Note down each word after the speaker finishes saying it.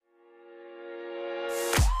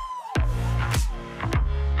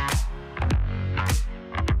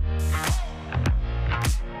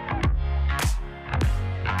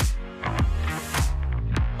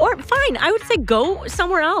I would say go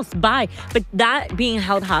somewhere else, buy. But that being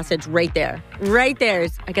held hostage right there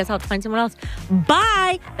is, I guess I'll have to find someone else.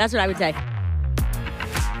 Bye. That's what I would say.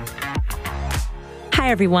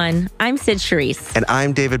 Hi, everyone. I'm Sid Charisse. And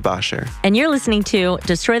I'm David Bosher. And you're listening to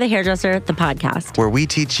Destroy the Hairdresser, the podcast, where we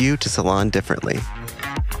teach you to salon differently.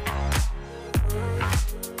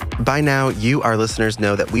 By now, you, our listeners,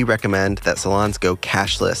 know that we recommend that salons go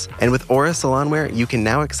cashless. And with Aura Salonware, you can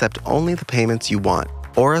now accept only the payments you want.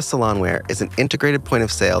 Aura Salonware is an integrated point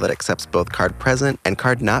of sale that accepts both card present and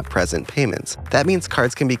card not present payments. That means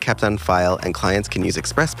cards can be kept on file and clients can use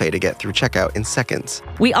ExpressPay to get through checkout in seconds.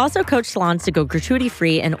 We also coach salons to go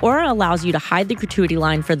gratuity-free, and Aura allows you to hide the gratuity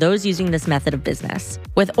line for those using this method of business.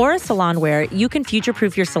 With Aura Salonware, you can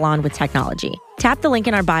future-proof your salon with technology. Tap the link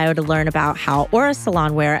in our bio to learn about how Aura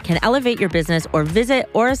Salonware can elevate your business, or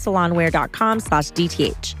visit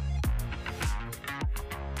aurasalonware.com/DTH.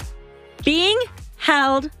 Being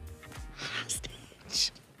held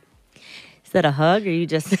hostage. Is that a hug, or you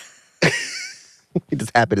just... You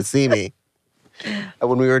just happy to see me.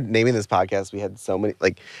 When we were naming this podcast, we had so many,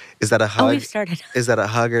 is that a hug? Oh, we've started. Is that a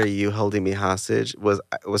hug, or are you holding me hostage? I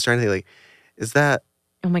was trying to think, is that...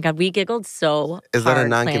 Oh my God, we giggled so Is hard that a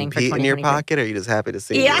non-compete in your pocket, or are you just happy to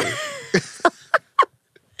see me? Yeah.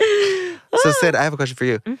 So, Sid, I have a question for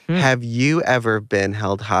you. Mm-hmm. Have you ever been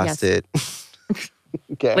held hostage? Yes.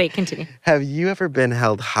 Okay. Wait, continue. Have you ever been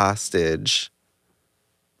held hostage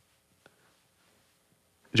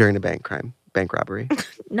during a bank robbery?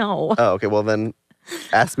 No. Oh, okay. Well, then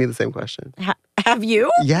ask me the same question. Have you?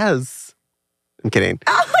 Yes. I'm kidding.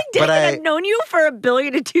 Oh, I did. I've known you for 1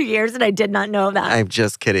 billion and 2 years, and I did not know that. I'm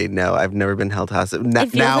just kidding. No, I've never been held hostage.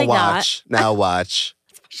 Now like watch. that. Now watch.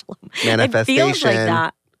 It Manifestation. feels like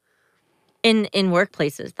that. In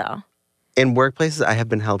workplaces, though. In workplaces, I have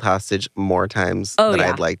been held hostage more times than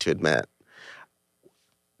I'd like to admit.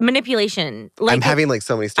 Manipulation. I'm having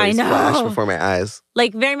so many stories flash before my eyes.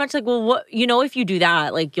 Very much well, what, if you do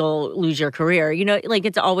that, you'll lose your career.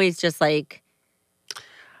 It's always just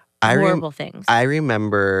horrible things. I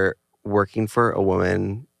remember working for a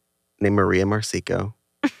woman named Maria Marsico.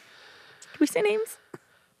 Can we say names?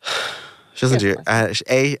 She doesn't do I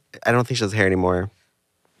don't think she does hair anymore.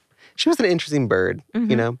 She was an interesting bird,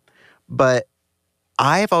 But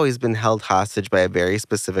I've always been held hostage by a very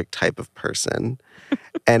specific type of person.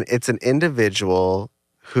 And it's an individual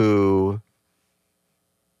who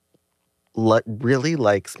really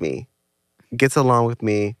likes me, gets along with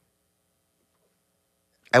me.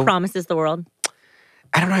 Promises the world.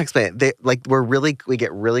 I don't know how to explain it. We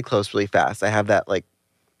get really close really fast. I have that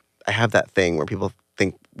thing where people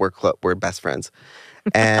think we're best friends.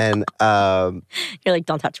 And you're like,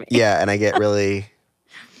 don't touch me. Yeah, and I get really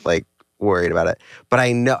worried about it. But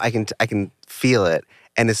I know I can feel it.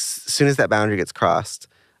 And as soon as that boundary gets crossed,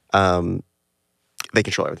 they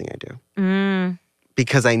control everything I do.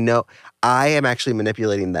 Because I know I am actually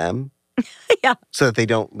manipulating them. Yeah. So that they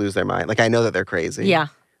don't lose their mind. I know that they're crazy. Yeah.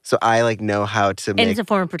 So I know how to make... And it's a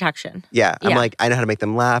form of protection. Yeah. I know how to make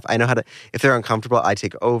them laugh. I know how to... If they're uncomfortable, I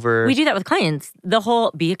take over. We do that with clients. The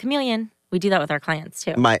whole be a chameleon. We do that with our clients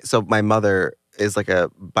too. So my mother is a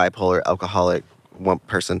bipolar alcoholic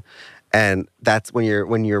person. And that's when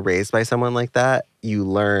you're raised by someone like that, you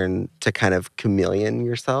learn to kind of chameleon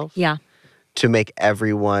yourself. Yeah. To make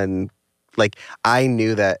everyone I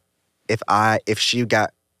knew that if she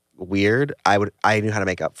got weird, I knew how to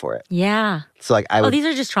make up for it. Yeah. So these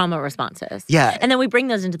are just trauma responses. Yeah. And then we bring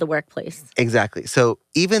those into the workplace. Exactly. So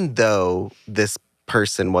even though this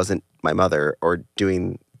person wasn't my mother or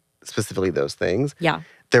doing specifically those things. Yeah.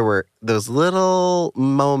 There were those little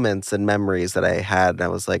moments and memories that I had, and I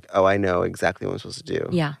was like, oh, I know exactly what I'm supposed to do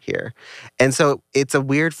here. And so it's a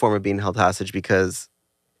weird form of being held hostage because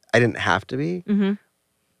I didn't have to be. Mm-hmm.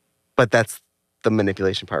 But that's the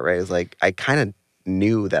manipulation part, right? Is I kind of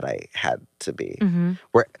knew that I had to be. Mm-hmm.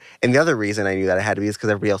 And the other reason I knew that I had to be is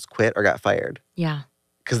because everybody else quit or got fired. Yeah.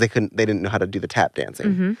 Because they didn't know how to do the tap dancing.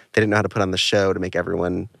 Mm-hmm. They didn't know how to put on the show to make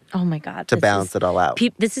everyone... Oh my God. To balance it all out.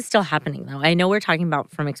 This is still happening though. I know we're talking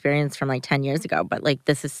about from experience from 10 years ago, but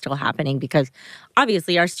this is still happening because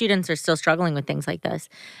obviously our students are still struggling with things like this.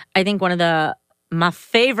 I think one of my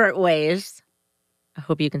favorite ways, I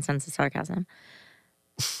hope you can sense the sarcasm,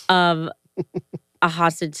 of a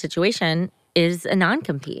hostage situation is a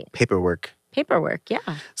non-compete. Paperwork,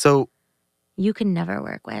 yeah. So you can never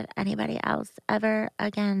work with anybody else ever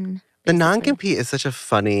again. Basically. The non-compete is such a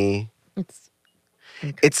funny...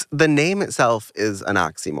 It's the name itself is an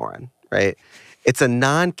oxymoron, right? It's a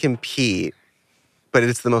non-compete, but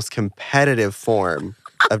it's the most competitive form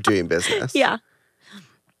of doing business. Yeah.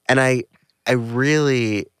 And I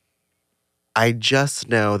really I just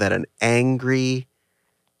know that an angry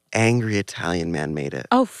Italian man made it.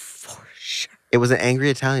 Oh, for sure. It was an angry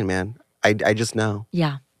Italian man. I just know.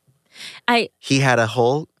 Yeah. He had a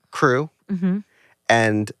whole crew, Mm-hmm.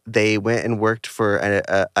 and they went and worked for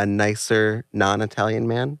a nicer non-Italian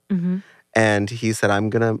man. Mm-hmm. And he said, I'm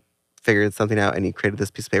going to figure something out. And he created this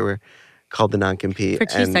piece of paper called the non-compete. For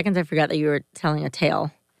 2 seconds, I forgot that you were telling a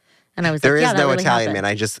tale. And I was There like, is yeah, that no really Italian happened. man.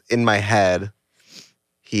 I just, in my head,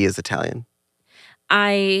 he is Italian.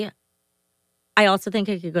 I also think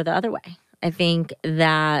it could go the other way. I think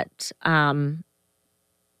that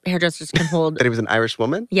hairdressers can hold. That he was an Irish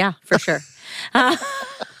woman? Yeah, for sure.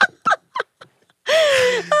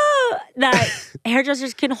 That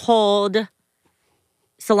hairdressers can hold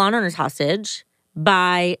salon owners hostage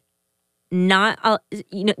by not,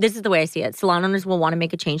 this is the way I see it. Salon owners will want to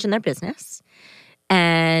make a change in their business.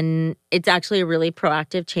 And it's actually a really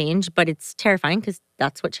proactive change, but it's terrifying because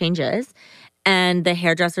that's what change is. And the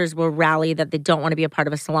hairdressers will rally that they don't want to be a part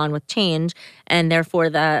of a salon with change. And therefore,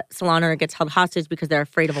 the salon owner gets held hostage because they're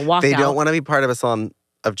afraid of a walkout. They don't want to be part of a salon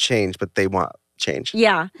of change, but they want change.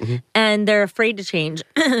 Yeah. Mm-hmm. And they're afraid to change.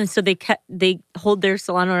 So they hold their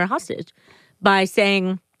salon owner hostage by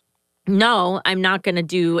saying, no, I'm not going to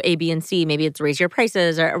do A, B, and C. Maybe it's raise their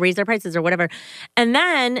prices or whatever. And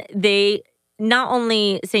then they not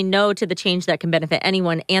only say no to the change that can benefit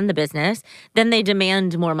anyone and the business, then they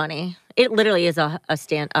demand more money. It literally is It's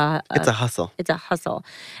a hustle. It's a hustle.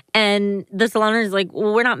 And the salon owner is like,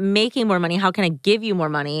 well, we're not making more money. How can I give you more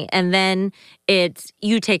money? And then it's,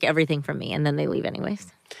 you take everything from me. And then they leave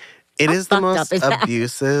anyways. It How is the fucked up most is that?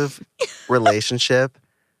 abusive relationship.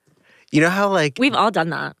 You know how, like, We've all done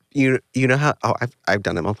that. you know how, I've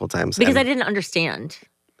done it multiple times. Because and I didn't understand.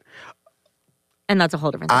 And that's a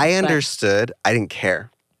whole different thing. I But understood. I didn't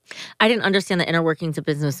care. I didn't understand the inner workings of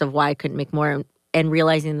business of why I couldn't make more and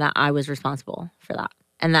realizing that I was responsible for that.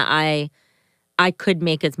 And that I could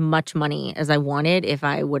make as much money as I wanted if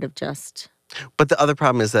I would have just. But the other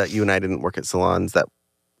problem is that you and I didn't work at salons that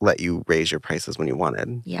let you raise your prices when you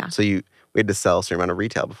wanted. Yeah. So we had to sell a certain amount of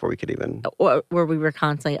retail before we could even. Or where we were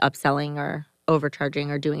constantly upselling or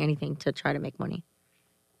overcharging or doing anything to try to make money.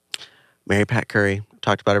 Mary Pat Curry,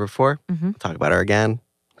 talked about her before. Mm-hmm. Talk about her again.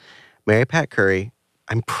 Mary Pat Curry,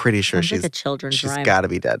 I'm pretty sure Sounds like a children's she's rhyme. got to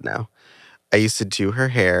be dead now. I used to do her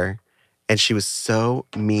hair, and she was so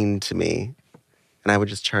mean to me, and I would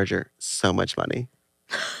just charge her so much money.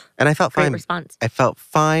 And I felt Great fine. response. I felt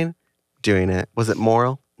fine doing it. Was it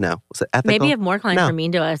moral? No. Was it ethical? Maybe if more clients No. were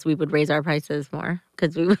mean to us, we would raise our prices more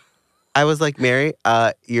because we. I was like, Mary,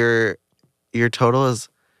 your total is,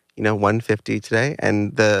 $150 today,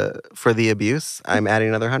 and for the abuse, I'm adding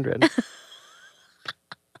another $100.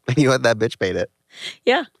 And you know what? That bitch paid it.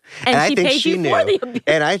 Yeah, and I she think paid she you knew. for the abuse.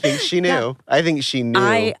 And I think she knew. Yeah. I think she knew.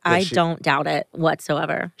 I that she- don't doubt it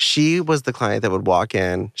whatsoever. She was the client that would walk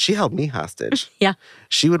in. She held me hostage. Yeah.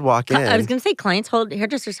 She would walk in. I was going to say clients hold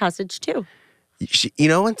hairdressers hostage too.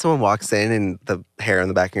 When someone walks in and the hair on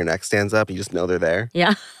the back of your neck stands up, you just know they're there?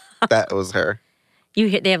 Yeah. That was her.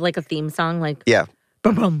 They have like a theme song like Yeah.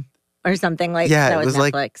 boom boom or something like Yeah, that it was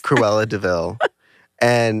Netflix. like Cruella DeVille.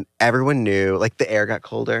 And everyone knew, like the air got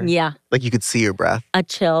colder. Yeah. Like you could see your breath. A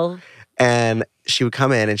chill. And she would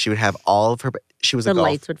come in and she would have all of her, she was The a golfer.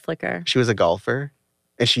 lights would flicker. She was a golfer.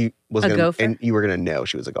 And she was A gonna, gopher? and you were going to know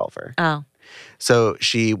she was a golfer. Oh, So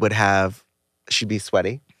she'd be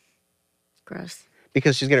sweaty gross.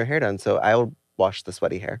 because she's getting her hair done. So I would wash the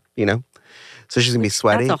sweaty hair, So she's going to be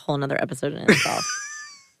sweaty. That's a whole nother episode in itself.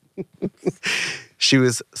 She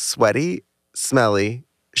was sweaty, smelly.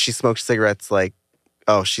 She smoked cigarettes like,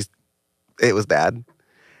 it was bad.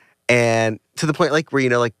 And to the point like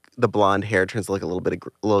where, like the blonde hair turns like a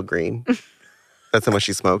little green. That's how much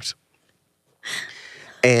she smoked.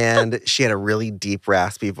 And she had a really deep,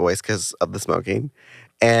 raspy voice because of the smoking.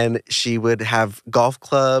 And she would have golf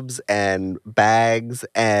clubs and bags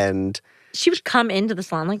and, She would come into the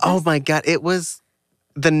salon like this. oh my God, it was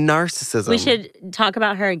the narcissism. We should talk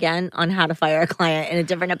about her again on how to fire a client in a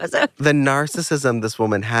different episode. The narcissism this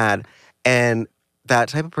woman had. And that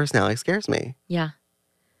type of personality scares me. Yeah.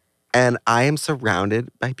 And I am surrounded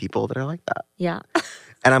by people that are like that. Yeah.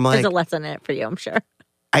 And I'm like, There's a lesson in it for you, I'm sure.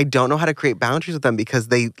 I don't know how to create boundaries with them because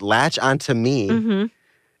they latch onto me.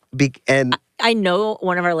 Mm-hmm. And I know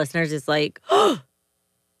one of our listeners is like,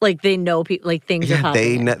 like they know people, like things are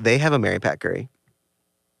happening. they have a Mary Pat Curry,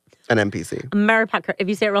 an MPC. Mary Pat Curry. If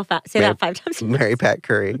you say it real fast, say that 5 times. Mary Pat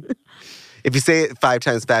Curry. If you say it 5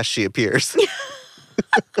 times fast, she appears.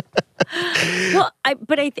 Well,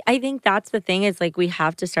 I think that's the thing is like we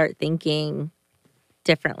have to start thinking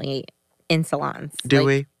differently in salons. Do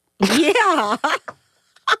Like, we? Yeah.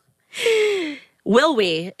 Will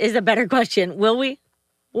we is a better question. Will we?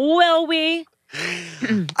 Will we?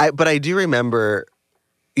 But I do remember,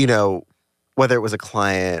 you know, whether it was a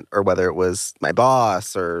client or whether it was my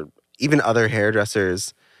boss or even other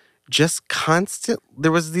hairdressers,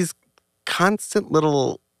 there was these constant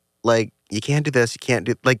little, like, you can't do this, you can't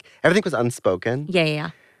do, like, everything was unspoken.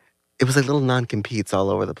 Yeah. It was like little non-competes all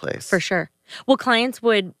over the place. For sure. Well, clients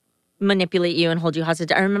would manipulate you and hold you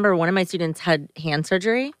hostage. I remember one of my students had hand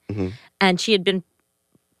surgery, and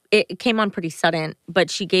it came on pretty sudden, but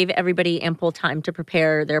she gave everybody ample time to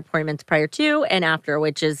prepare their appointments prior to and after,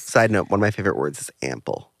 which is... Side note, one of my favorite words is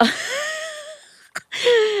ample.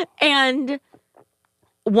 And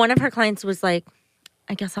one of her clients was like,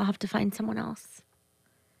 I guess I'll have to find someone else.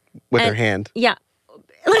 With her hand. Yeah.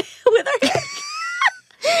 With her hand.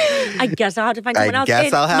 I guess I'll have to find someone else. I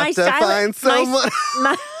guess I'll have to find someone.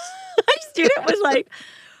 My student was like,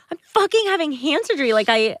 I'm fucking having hand surgery. Like,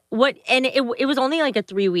 and it was only like a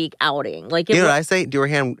 3-week outing. Like, you know what I say? Do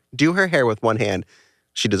her hair with one hand.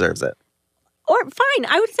 She deserves it. Or fine,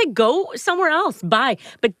 I would say go somewhere else. Bye.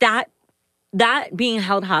 But that being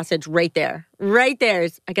held hostage right there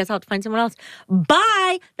is, I guess I'll have to find someone else.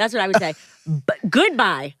 Bye. That's what I would say.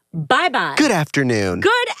 Goodbye. Bye-bye. Good afternoon.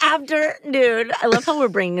 Good afternoon. I love how we're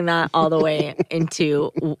bringing that all the way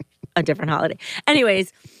into a different holiday.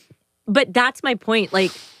 Anyways, but that's my point.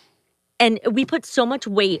 Like, and we put so much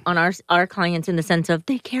weight on our clients in the sense of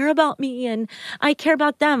they care about me and I care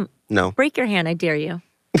about them. No. Break your hand. I dare you.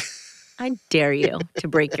 I dare you to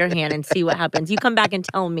break your hand and see what happens. You come back and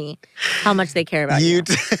tell me how much they care about you.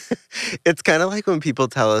 It's kind of like when people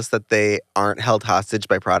tell us that they aren't held hostage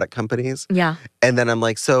by product companies. Yeah. And then I'm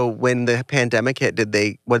like, so when the pandemic hit,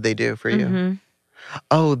 what did they do for you?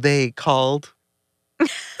 Oh, they called.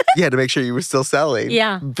 Yeah, to make sure you were still selling.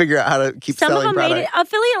 Yeah. Figure out how to keep selling product. Some of them made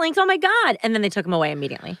affiliate links. Oh my God. And then they took them away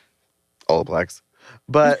immediately. Olaplex.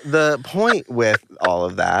 But the point with all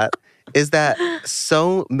of that is that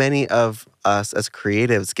so many of us as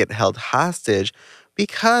creatives get held hostage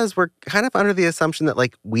because we're kind of under the assumption that,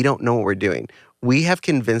 like, we don't know what we're doing. We have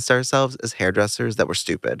convinced ourselves as hairdressers that we're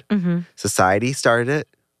stupid. Society started it.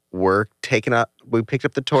 We picked up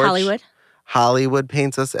the torch. Hollywood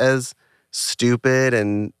paints us as stupid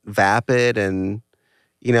and vapid and,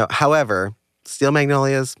 however, Steel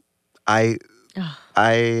Magnolias, I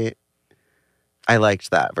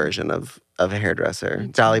liked that version of a hairdresser.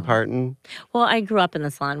 Dolly Parton. Well, I grew up in the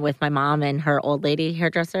salon with my mom and her old lady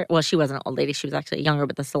hairdresser. Well, she wasn't an old lady. She was actually younger,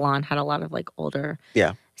 but the salon had a lot of, like, older.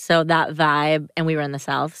 Yeah. So that vibe, and we were in the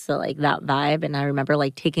South, so, like, that vibe. And I remember,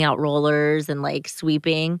 like, taking out rollers and, like,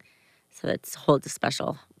 sweeping. So that holds a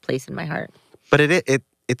special place in my heart. But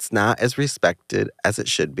it's not as respected as it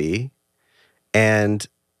should be. And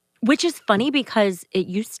which is funny because it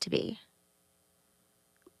used to be.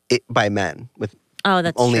 By men. With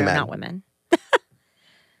that's only true, men. Not women.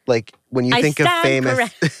 Like, when you think of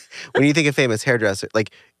famous hairdresser, like,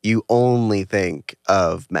 you only think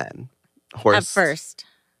of men. Horst. At first.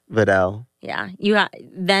 Vidal. Yeah.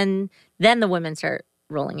 Then the women start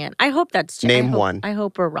rolling in. I hope that's true. Name one. I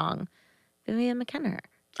hope we're wrong. Vivian McKenna.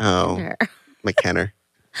 Oh. McKenna.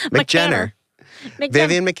 McJenner.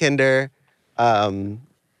 Vivian McKinder.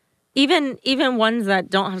 Even ones that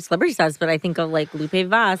don't have celebrity status, but I think of, like, Lupe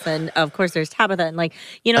Vaz, and of course there's Tabitha, and, like,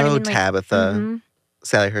 you know what I mean? Like, Tabitha.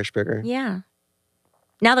 Sally Hershberger. Yeah.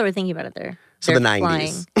 Now that we're thinking about it, they're the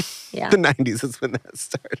flying. 90s. Yeah. The 90s is when that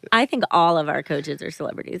started. I think all of our coaches are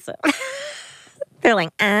celebrities, so they're like,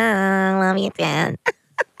 I love you, Dan.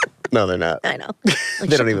 No, they're not. I know. Like,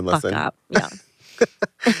 they don't even listen. Up. Yeah.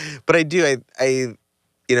 But I do.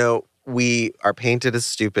 We are painted as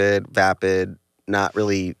stupid, vapid, not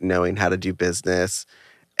really knowing how to do business.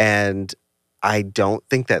 And I don't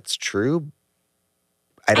think that's true.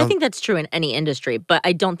 I think that's true in any industry, but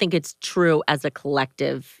I don't think it's true as a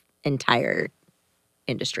collective entire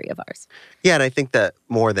industry of ours. Yeah, and I think that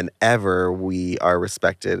more than ever we are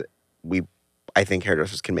respected. I think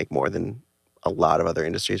hairdressers can make more than a lot of other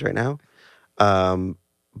industries right now.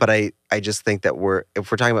 But I just think that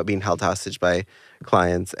if we're talking about being held hostage by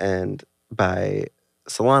clients and by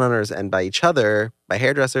salon owners and by each other, by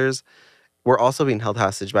hairdressers, we're also being held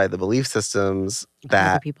hostage by the belief systems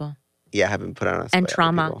that other people have been put on us and by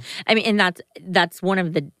trauma. Other people. I mean, and that's one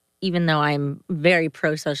of the, even though I'm very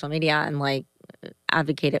pro social media and, like,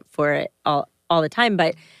 advocate it for it all the time,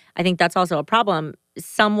 but I think that's also a problem.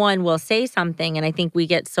 Someone will say something, and I think we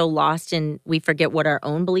get so lost and we forget what our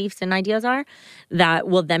own beliefs and ideas are that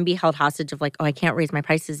we'll then be held hostage of, like, oh, I can't raise my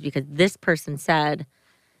prices because this person said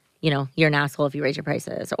you're an asshole if you raise your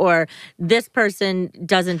prices, or this person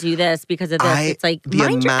doesn't do this because of this. It's like,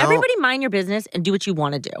 everybody mind your business and do what you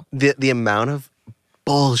want to do. The amount of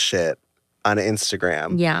bullshit on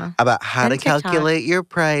Instagram about how to calculate your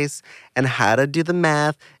price and how to do the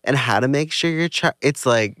math and how to make sure it's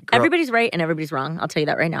like, girl, everybody's right and everybody's wrong. I'll tell you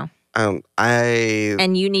that right now.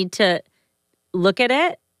 And you need to look at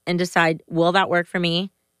it and decide, will that work for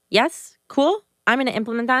me? Yes, cool. I'm going to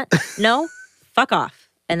implement that. No, fuck off.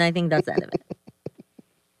 And I think that's the end of it.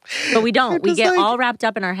 But we don't. We get all wrapped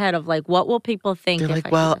up in our head of like, what will people think? They're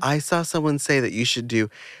like, well, I saw someone say that you should do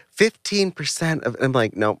 15% of. I'm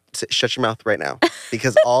like, no, shut your mouth right now,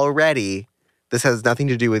 because already this has nothing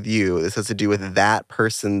to do with you. This has to do with that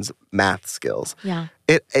person's math skills. Yeah.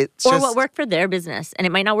 It's or just, what worked for their business, and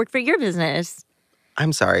it might not work for your business.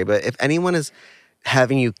 I'm sorry, but if anyone is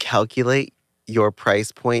having you calculate your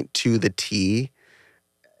price point to the T,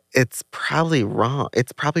 it's probably wrong.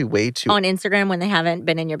 It's probably way too... On Instagram when they haven't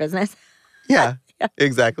been in your business? Yeah,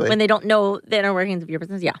 exactly. When they don't know the inner workings of your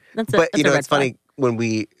business, yeah. But it's funny, when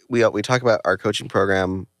we talk about our coaching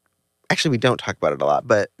program, actually we don't talk about it a lot,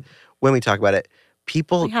 but when we talk about it,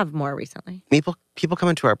 people... We have more recently. People come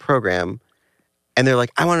into our program and they're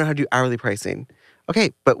like, I want to know how to do hourly pricing.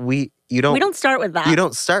 Okay, but we don't start with that. You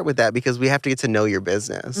don't start with that because we have to get to know your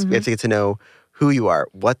business. Mm-hmm. We have to get to know who you are.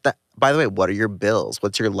 By the way, what are your bills?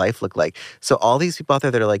 What's your life look like? So all these people out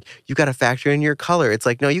there that are like, you got to factor in your color. It's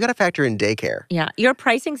like, no, you got to factor in daycare. Yeah, your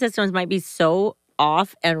pricing systems might be so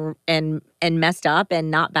off and messed up and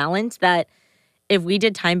not balanced that if we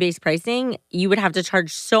did time-based pricing, you would have to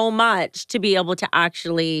charge so much to be able to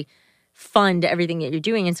actually fund everything that you're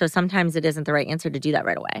doing. And so sometimes it isn't the right answer to do that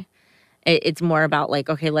right away. It's more about like,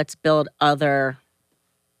 okay, let's build other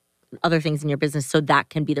things in your business so that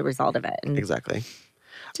can be the result of it. And exactly.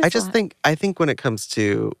 I think when it comes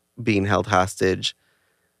to being held hostage,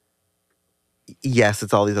 yes,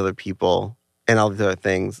 it's all these other people and all these other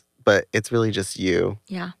things, but it's really just you.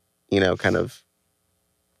 Yeah. Kind of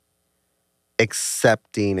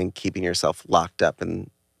accepting and keeping yourself locked up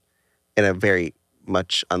in a very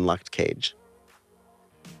much unlocked cage.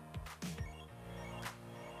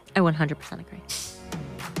 I 100% agree.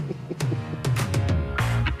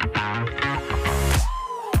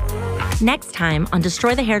 Next time on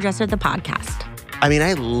Destroy the Hairdresser, the podcast. I mean,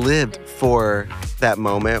 I lived for that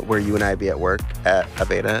moment where you and I'd be at work at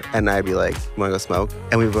Aveda and I'd be like, you want to go smoke?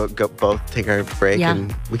 And we would both take our break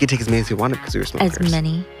and we could take as many as we wanted because we were smokers. As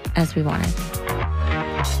many as we wanted.